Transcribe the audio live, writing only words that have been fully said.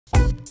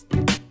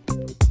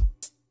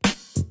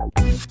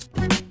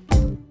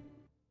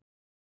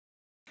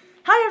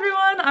Hi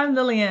everyone, I'm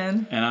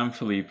Lillian. And I'm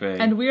Felipe.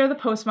 And we are the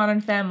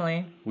Postmodern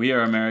family. We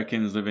are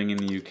Americans living in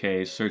the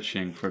UK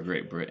searching for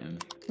Great Britain.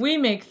 We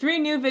make 3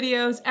 new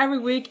videos every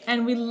week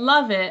and we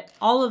love it.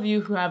 All of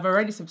you who have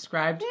already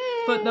subscribed,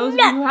 but those of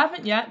you who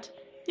haven't yet,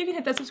 you can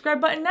hit that subscribe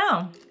button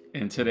now.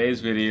 In today's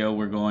video,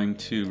 we're going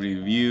to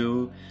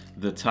review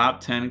the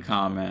top 10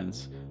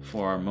 comments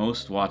for our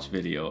most watched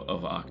video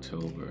of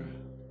October.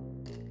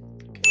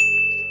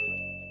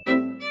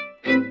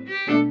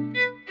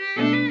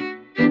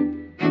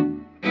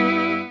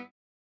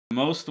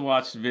 Most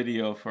watched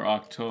video for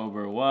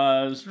October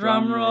was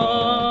drumroll.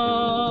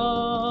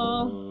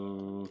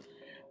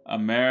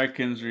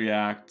 Americans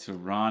react to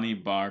Ronnie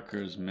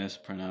Barker's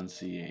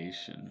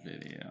mispronunciation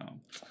video,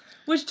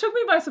 which took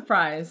me by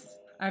surprise,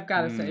 I've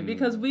got to say,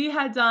 because we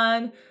had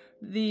done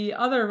the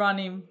other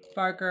Ronnie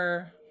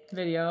Barker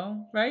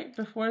video right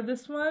before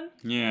this one.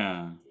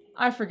 Yeah,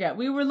 I forget.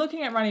 We were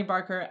looking at Ronnie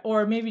Barker,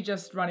 or maybe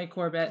just Ronnie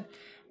Corbett,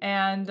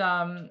 and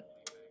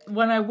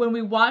when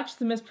we watched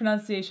the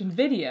mispronunciation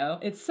video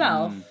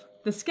itself,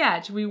 the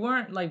sketch, we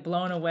weren't like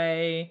blown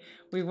away.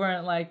 We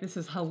weren't like, this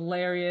is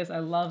hilarious, I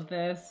love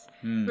this.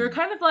 We were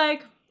kind of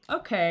like,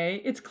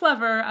 okay, it's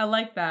clever, I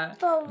like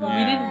that. But we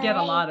didn't get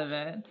a lot of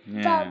it.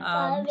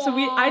 Yeah. So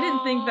I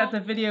didn't think that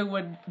the video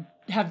would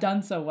have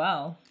done so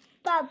well.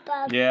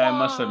 Yeah, I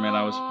must admit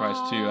I was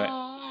surprised too.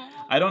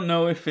 I don't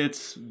know if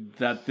it's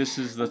that this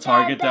is the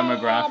target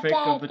demographic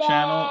of the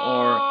channel,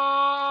 or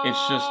it's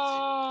just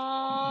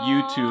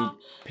YouTube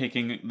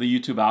the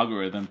YouTube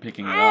algorithm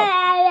picking it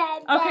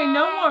up. Okay,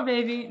 no more,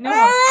 baby. No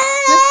more.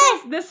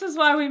 This is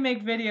why we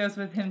make videos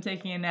with him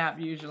taking a nap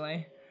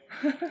usually.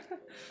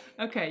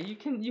 Okay, you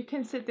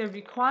can sit there,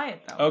 be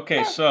quiet though.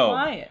 Okay, so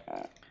quiet.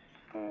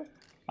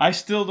 I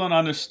still don't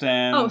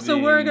understand. Oh, so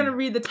we're gonna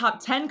read the top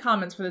 10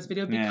 comments for this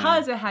video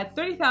because it had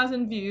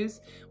 30,000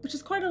 views, which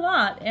is quite a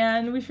lot,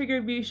 and we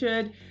figured we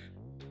should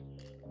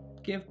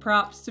give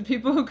props to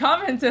people who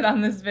commented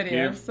on this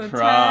video. Give so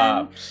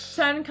props.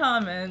 10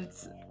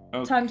 comments.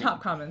 Okay. 10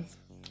 top comments.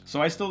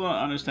 So I still don't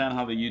understand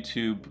how the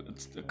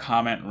YouTube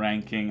comment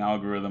ranking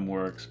algorithm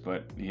works,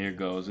 but here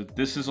goes.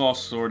 This is all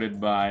sorted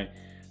by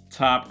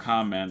top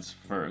comments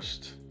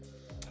first,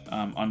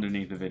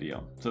 underneath the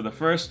video. So the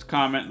first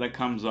comment that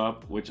comes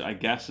up, which I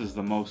guess is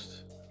the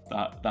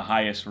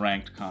highest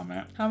ranked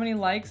comment. How many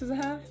likes does it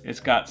have? It's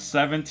got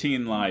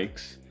 17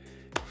 likes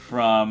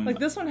from... Like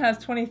this one has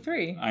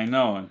 23. I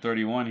know, and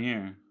 31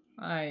 here.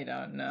 I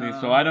don't know.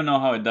 So I don't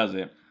know how it does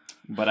it,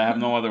 but I have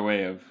no other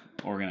way of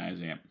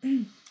organizing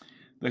it.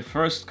 The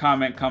first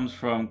comment comes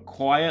from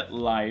Quiet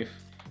Life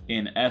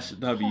in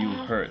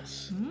SW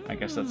Hertz. I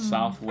guess that's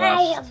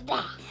Southwest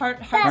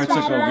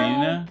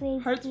Herzegovina.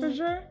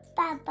 Hertfordshire?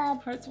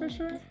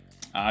 Hertfordshire?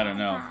 I don't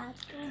know.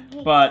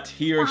 But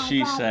he or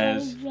she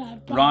says,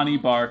 Ronnie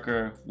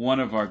Barker, one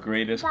of our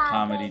greatest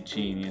comedy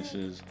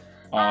geniuses,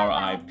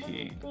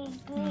 R.I.P.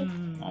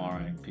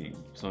 R.I.P.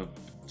 So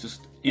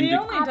just... He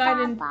only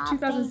died in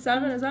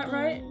 2007, is that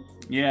right?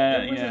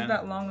 Yeah, it wasn't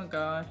that long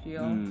ago, I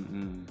feel.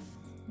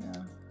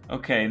 Yeah.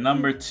 Okay,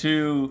 number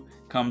 2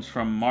 comes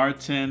from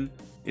Martin.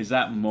 Is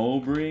that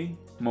Mowbray?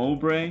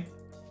 Mowbray?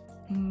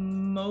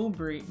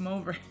 Mowbray.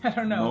 I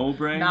don't know.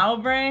 Mowbray?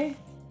 Mowbray?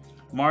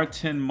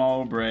 Martin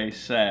Mowbray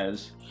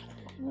says,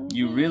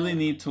 you really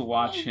need to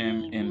watch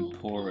him in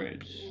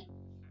Porridge.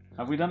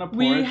 Have we done a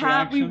Porridge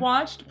reaction? We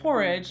watched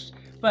Porridge,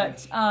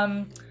 but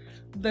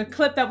the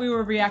clip that we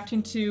were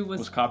reacting to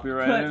was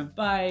copyrighted put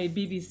by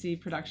BBC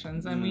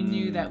Productions, and we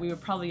knew that we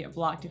would probably get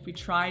blocked if we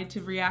tried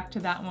to react to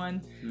that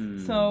one.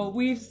 So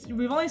we've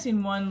only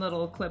seen one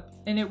little clip,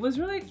 and it was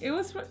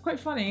quite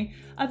funny.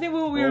 I think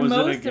what we were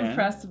most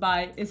impressed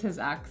by is his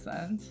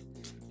accent,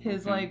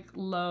 his like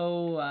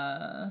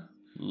low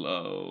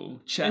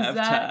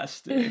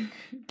chavtastic.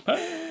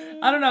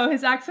 I don't know,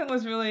 his accent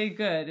was really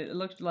good. It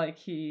looked like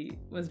he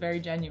was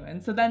very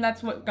genuine. So then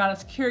that's what got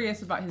us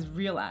curious about his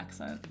real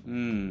accent.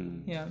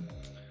 Yeah.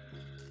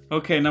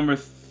 Okay, number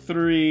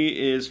 3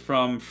 is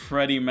from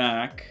Freddie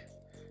Mac.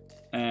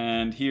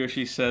 And he or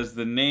she says,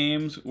 the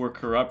names were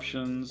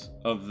corruptions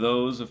of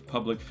those of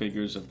public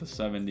figures of the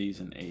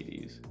 70s and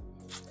 80s.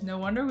 No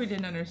wonder we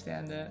didn't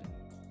understand it.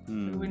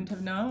 We wouldn't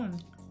have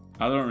known.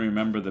 I don't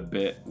remember the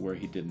bit where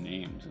he did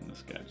names in the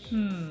sketch.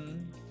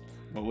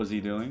 What was he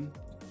doing?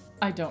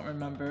 I don't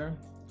remember.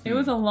 It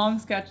was a long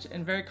sketch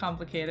and very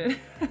complicated.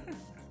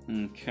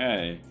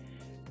 Okay.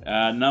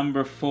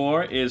 Number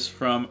 4 is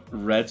from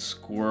Red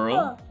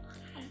Squirrel.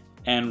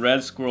 And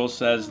Red Squirrel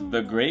says,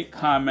 the great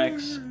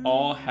comics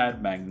all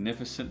had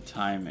magnificent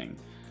timing.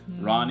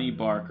 Ronnie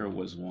Barker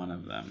was one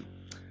of them.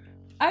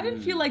 I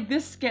didn't feel like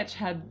this sketch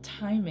had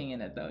timing in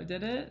it though,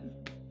 did it?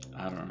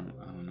 I don't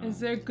know. Is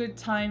there good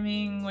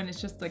timing when it's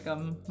just like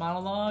a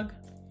monologue?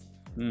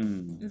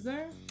 Is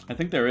there? I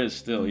think there is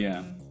still,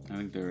 yeah. I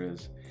think there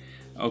is.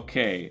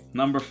 Okay,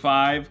 number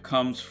 5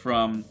 comes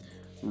from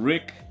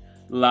Rick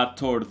La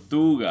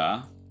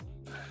Tortuga.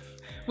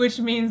 Which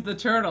means the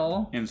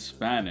turtle. In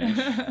Spanish.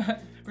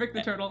 Rick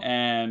the turtle.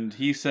 And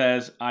he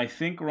says, I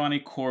think Ronnie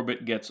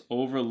Corbett gets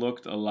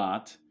overlooked a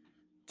lot.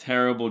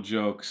 Terrible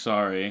joke,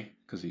 sorry.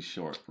 because he's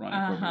short. Ronnie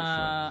Corbett is short.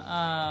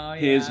 Oh, yeah.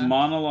 His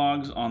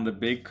monologues on the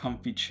big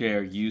comfy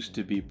chair used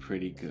to be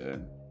pretty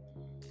good.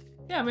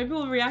 Yeah, maybe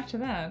we'll react to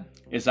that.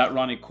 Is that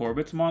Ronnie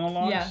Corbett's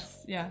monologues?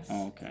 Yes, yes.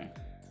 Oh, okay.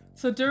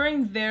 So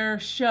during their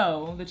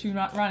show, the Two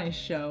Ronnie's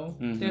show,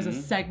 there's a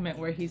segment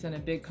where he's in a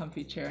big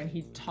comfy chair and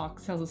he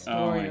tells a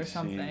story or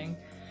something.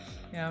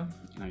 Yeah.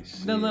 I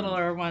see. The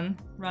littler one,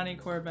 Ronnie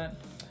Corbett.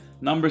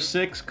 Number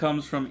 6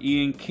 comes from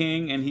Ian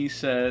King, and he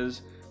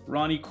says,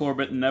 Ronnie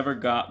Corbett never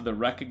got the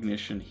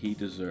recognition he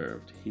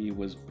deserved. He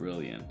was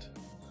brilliant.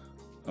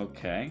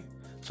 Okay.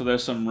 So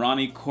there's some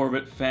Ronnie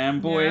Corbett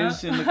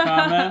fanboys in the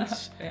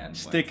comments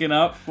sticking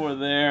up for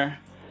their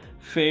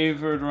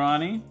favored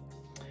Ronnie.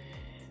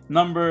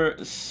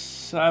 Number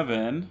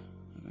 7.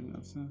 I think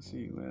let's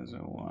see. There's a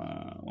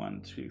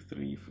 1, 2,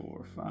 3,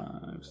 4,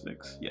 5,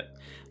 6. Yeah.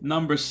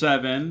 Number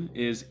 7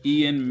 is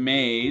Ian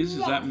Mays.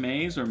 Is that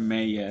Mays or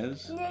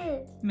Mayes?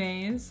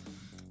 Mays.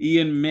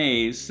 Ian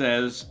Mays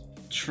says,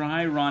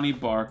 try Ronnie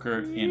Barker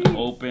in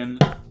open.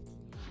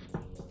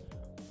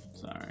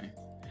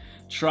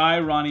 Try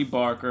Ronnie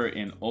Barker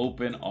in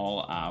open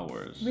all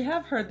hours. We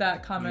have heard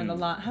that comment a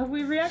lot. Have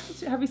we reacted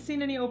to? Have we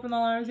seen any open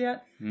all hours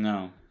yet?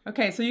 No.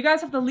 Okay, so you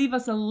guys have to leave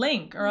us a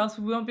link, or else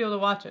we won't be able to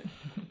watch it.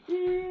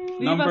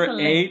 Number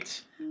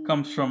 8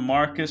 comes from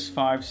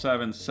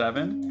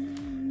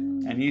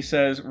Marcus577, and he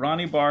says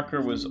Ronnie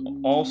Barker was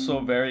also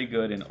very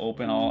good in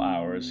open all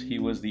hours. He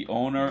was the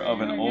owner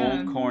of an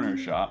old corner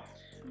shop,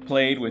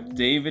 played with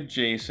David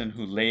Jason,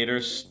 who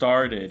later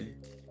starred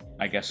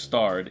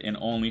in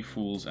Only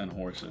Fools and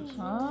Horses.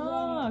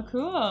 Oh,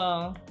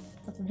 cool.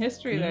 Got some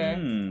history there.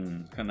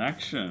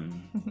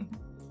 Connection.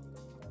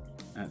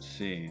 Let's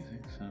see. 6,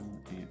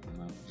 7, 8,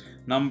 9.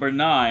 Number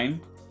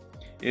 9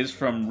 is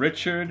from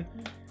Richard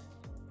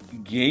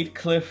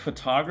Gatecliff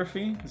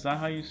Photography. Is that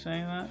how you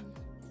say that?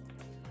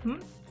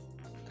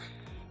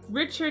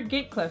 Richard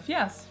Gatecliff,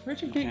 yes.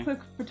 Richard Gatecliff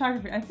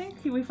Photography. I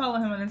think we follow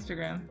him on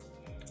Instagram.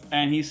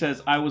 And he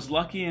says, I was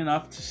lucky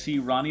enough to see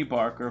Ronnie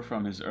Barker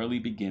from his early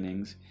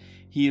beginnings.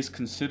 He is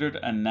considered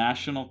a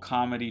national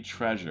comedy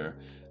treasure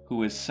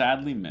who is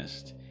sadly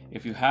missed.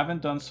 If you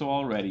haven't done so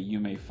already, you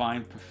may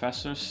find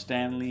Professor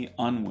Stanley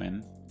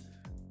Unwin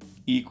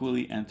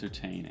equally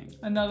entertaining.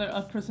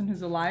 A person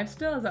who's alive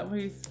still? Is that what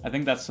he's... I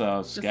think that's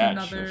a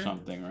sketch or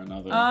something, or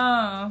another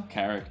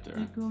character.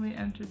 Equally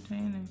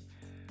entertaining.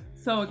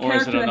 So a or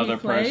is it character another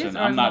that he plays, person?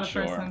 or I'm not another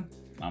sure. person?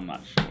 I'm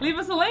not sure. Leave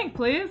us a link,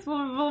 please.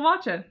 We'll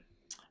watch it.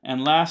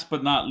 And last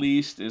but not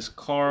least is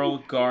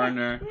Carl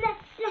Garner.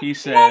 He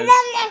says,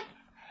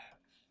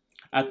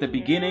 at the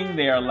beginning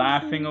they are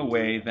laughing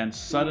away, then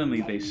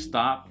suddenly they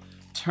stop,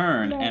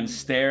 turn, and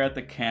stare at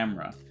the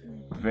camera.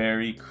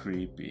 Very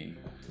creepy.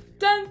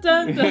 Dun,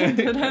 dun, dun,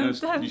 dun, dun,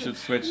 dun. You should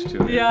switch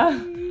to it. Yeah.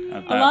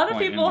 A lot of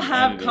people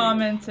have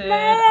commented on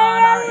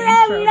our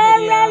intro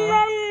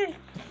video.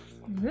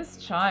 This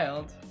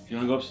child. You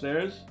want to go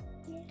upstairs?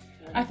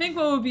 I think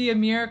what would be a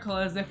miracle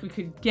is if we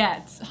could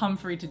get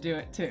Humphrey to do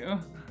it too.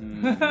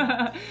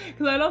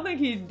 Because I don't think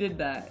he did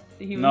that.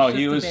 He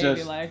was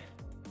just a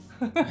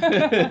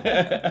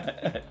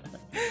baby.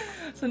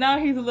 So now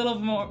he's a little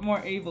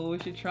more able. We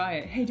should try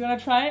it. Hey, do you want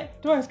to try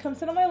it? Doris, come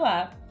sit on my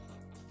lap.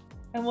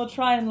 And we'll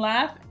try and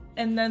laugh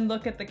and then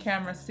look at the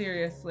camera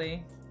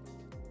seriously.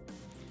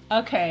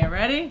 Okay,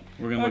 ready?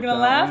 We're gonna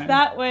laugh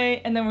that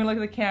way, and then we're gonna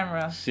look at the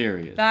camera.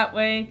 Serious. That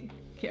way.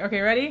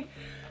 Okay, ready?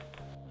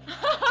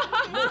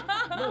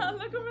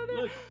 Look over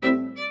there.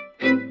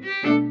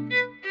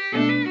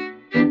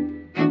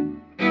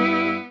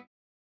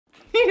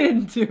 He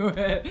didn't do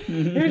it.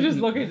 He was just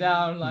looking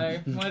down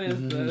like, what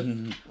is this?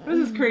 What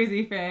is this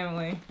crazy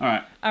family?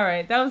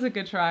 Alright, that was a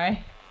good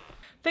try.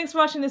 Thanks for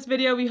watching this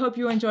video. We hope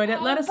you enjoyed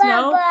it. Let us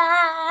know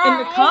in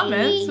the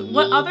comments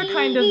what other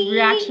kind of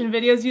reaction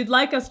videos you'd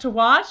like us to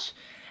watch.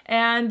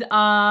 And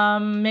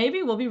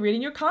maybe we'll be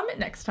reading your comment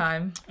next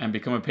time. And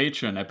become a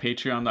patron at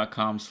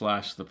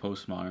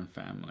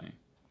patreon.com/thepostmodernfamily.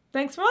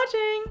 Thanks for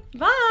watching.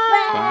 Bye.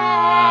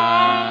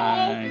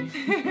 Bye.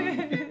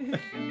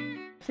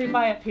 Say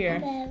bye up here.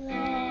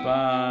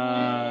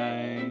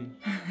 Bye.